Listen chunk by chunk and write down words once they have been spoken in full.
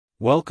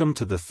Welcome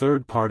to the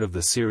third part of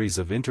the series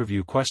of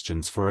interview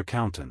questions for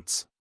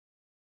accountants.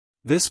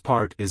 This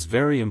part is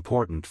very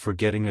important for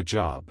getting a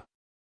job.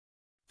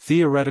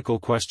 Theoretical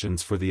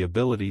questions for the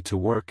ability to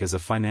work as a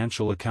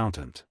financial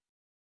accountant.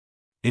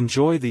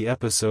 Enjoy the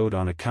episode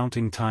on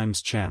Accounting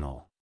Times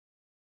channel.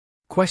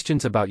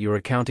 Questions about your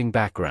accounting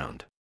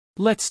background.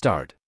 Let's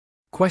start.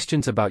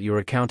 Questions about your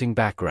accounting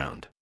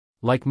background.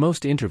 Like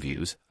most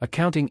interviews,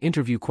 accounting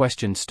interview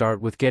questions start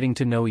with getting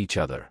to know each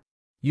other.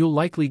 You'll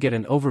likely get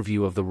an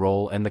overview of the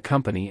role and the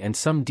company and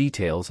some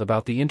details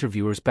about the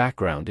interviewer's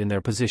background in their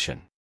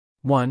position.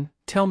 1.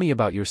 Tell me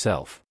about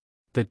yourself.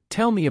 The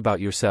 "tell me about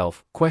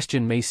yourself"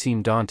 question may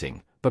seem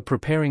daunting, but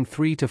preparing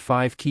 3 to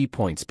 5 key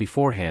points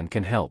beforehand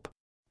can help.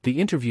 The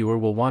interviewer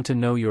will want to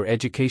know your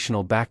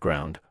educational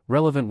background,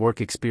 relevant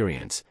work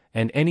experience,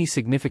 and any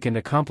significant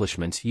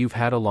accomplishments you've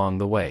had along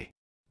the way.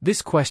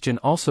 This question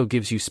also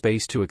gives you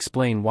space to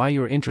explain why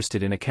you're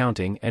interested in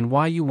accounting and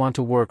why you want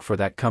to work for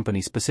that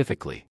company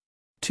specifically.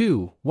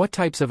 2. What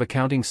types of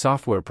accounting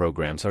software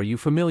programs are you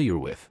familiar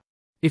with?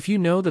 If you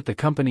know that the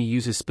company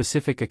uses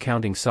specific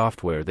accounting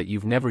software that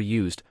you've never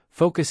used,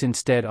 focus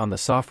instead on the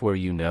software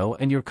you know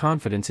and your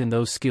confidence in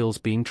those skills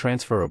being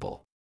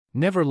transferable.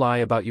 Never lie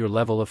about your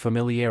level of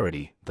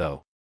familiarity,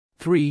 though.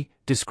 3.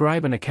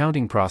 Describe an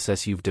accounting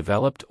process you've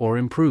developed or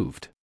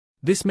improved.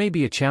 This may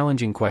be a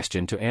challenging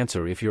question to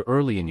answer if you're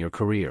early in your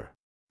career.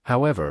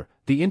 However,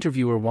 the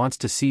interviewer wants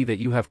to see that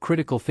you have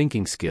critical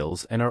thinking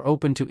skills and are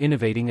open to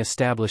innovating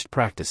established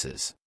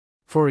practices.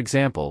 For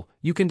example,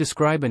 you can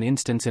describe an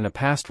instance in a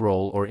past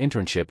role or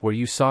internship where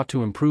you sought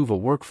to improve a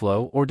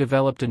workflow or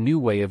developed a new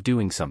way of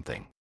doing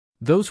something.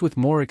 Those with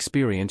more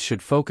experience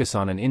should focus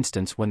on an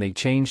instance when they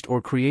changed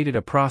or created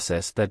a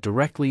process that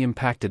directly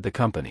impacted the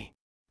company.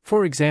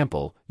 For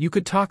example, you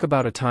could talk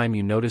about a time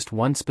you noticed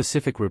one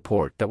specific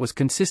report that was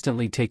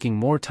consistently taking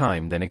more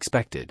time than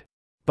expected.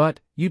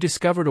 But, you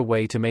discovered a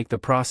way to make the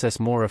process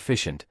more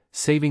efficient,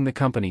 saving the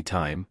company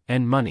time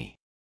and money.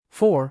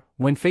 4.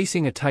 When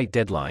facing a tight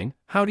deadline,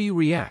 how do you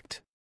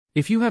react?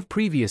 If you have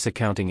previous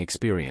accounting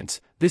experience,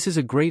 this is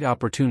a great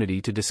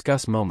opportunity to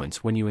discuss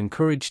moments when you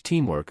encourage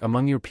teamwork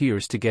among your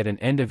peers to get an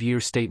end-of-year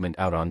statement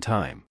out on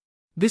time.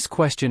 This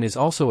question is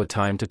also a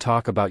time to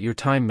talk about your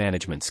time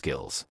management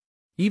skills.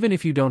 Even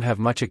if you don't have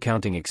much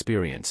accounting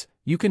experience,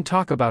 you can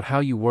talk about how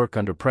you work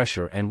under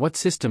pressure and what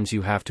systems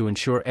you have to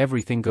ensure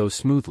everything goes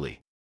smoothly.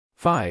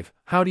 5.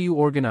 How do you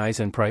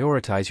organize and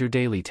prioritize your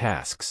daily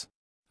tasks?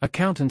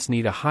 Accountants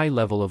need a high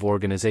level of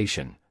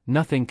organization.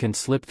 Nothing can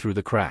slip through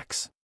the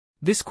cracks.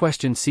 This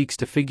question seeks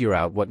to figure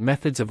out what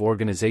methods of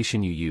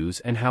organization you use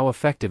and how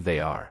effective they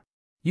are.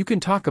 You can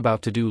talk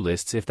about to-do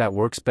lists if that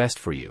works best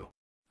for you.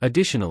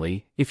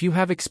 Additionally, if you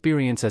have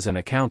experience as an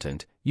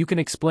accountant, you can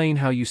explain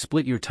how you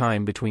split your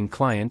time between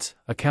clients,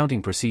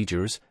 accounting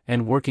procedures,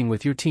 and working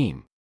with your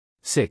team.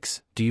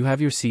 6. Do you have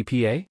your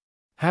CPA?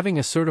 Having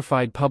a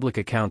certified public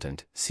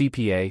accountant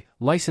 (CPA)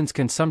 license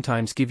can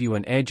sometimes give you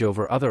an edge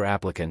over other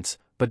applicants,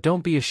 but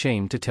don't be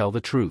ashamed to tell the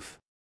truth.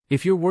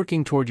 If you're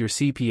working toward your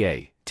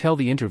CPA, tell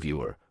the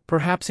interviewer,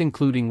 perhaps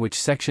including which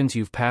sections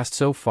you've passed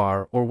so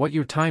far or what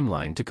your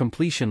timeline to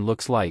completion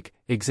looks like.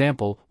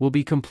 Example, will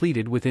be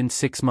completed within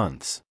 6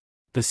 months.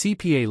 The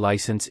CPA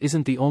license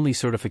isn't the only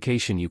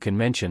certification you can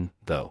mention,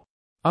 though.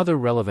 Other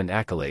relevant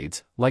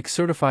accolades, like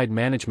Certified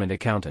Management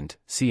Accountant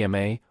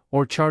 (CMA),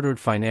 or Chartered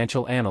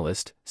Financial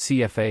Analyst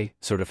 (CFA)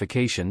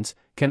 certifications,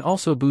 can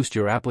also boost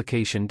your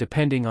application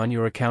depending on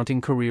your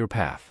accounting career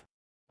path.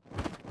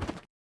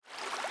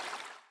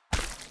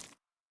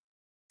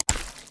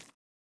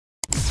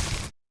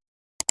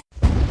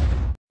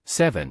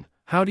 Seven.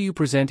 How do you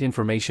present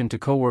information to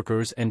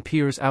coworkers and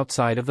peers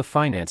outside of the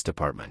finance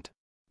department?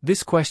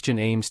 This question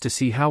aims to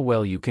see how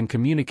well you can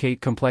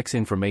communicate complex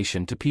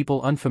information to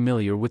people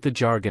unfamiliar with the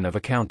jargon of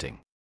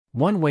accounting.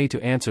 One way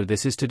to answer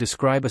this is to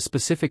describe a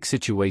specific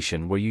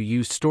situation where you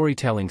used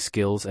storytelling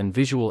skills and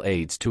visual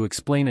aids to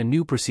explain a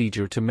new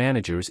procedure to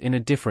managers in a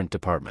different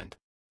department.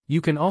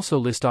 You can also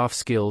list off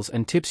skills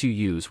and tips you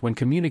use when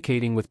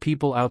communicating with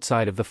people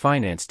outside of the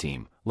finance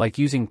team, like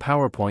using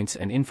PowerPoints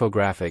and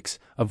infographics,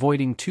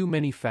 avoiding too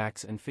many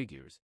facts and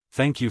figures.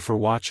 Thank you for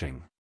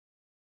watching.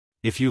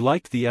 If you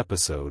liked the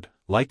episode,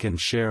 like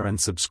and share and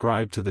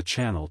subscribe to the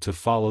channel to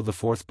follow the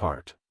fourth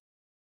part.